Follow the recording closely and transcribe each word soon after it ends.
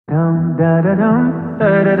Dum da da dum da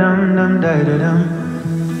da dum dum da da dum.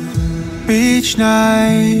 Beach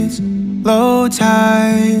nights, low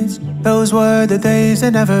tides, those were the days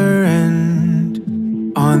that never end.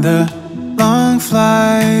 On the long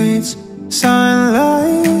flights,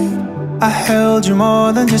 sunlight, I held you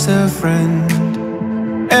more than just a friend.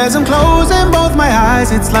 As I'm closing both my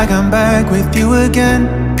eyes, it's like I'm back with you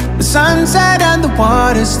again. The sunset and the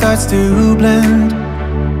water starts to blend.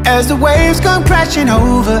 As the waves come crashing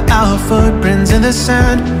over our footprints in the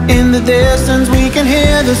sand. In the distance we can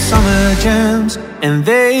hear the summer jams, and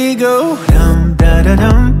they go dum da da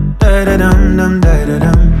dum da da dum dum da da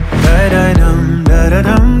dum da da dum da da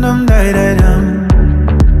dum dum da da dum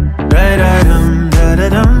da da dum da da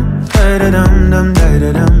dum da da dum dum da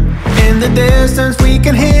da dum. In the distance we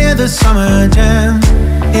can hear the summer jams,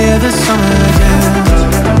 hear the summer jams.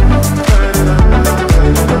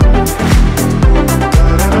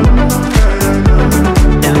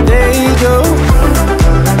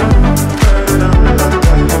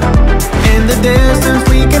 Distance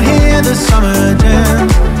we can hear the summer jam,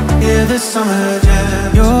 hear the summer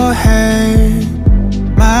jam. Your head,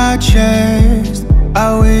 my chest,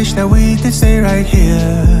 I wish that we could stay right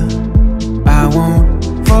here. I won't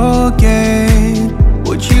forget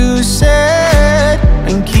what you said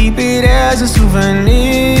and keep it as a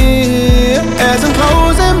souvenir. As I'm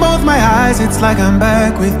closing both my eyes, it's like I'm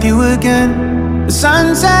back with you again. The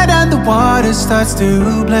sunset and the water starts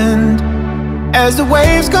to blend. As the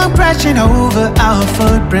waves come crashing over our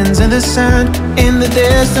footprints in the sand. In the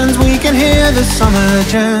distance we can hear the summer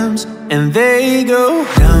jams, and they go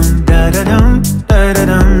dum da da dum da da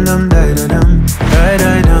dum dum da da dum da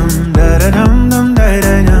da dum da da dum dum da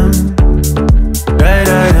da dum da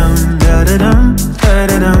da dum da da dum da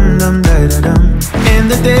da dum dum da da dum. In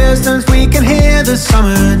the distance we can hear the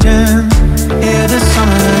summer jams, hear the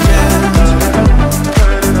summer jams.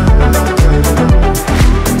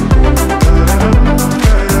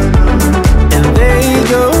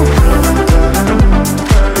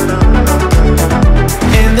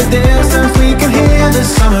 The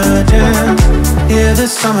summer jams, hear the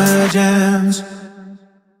summer jams.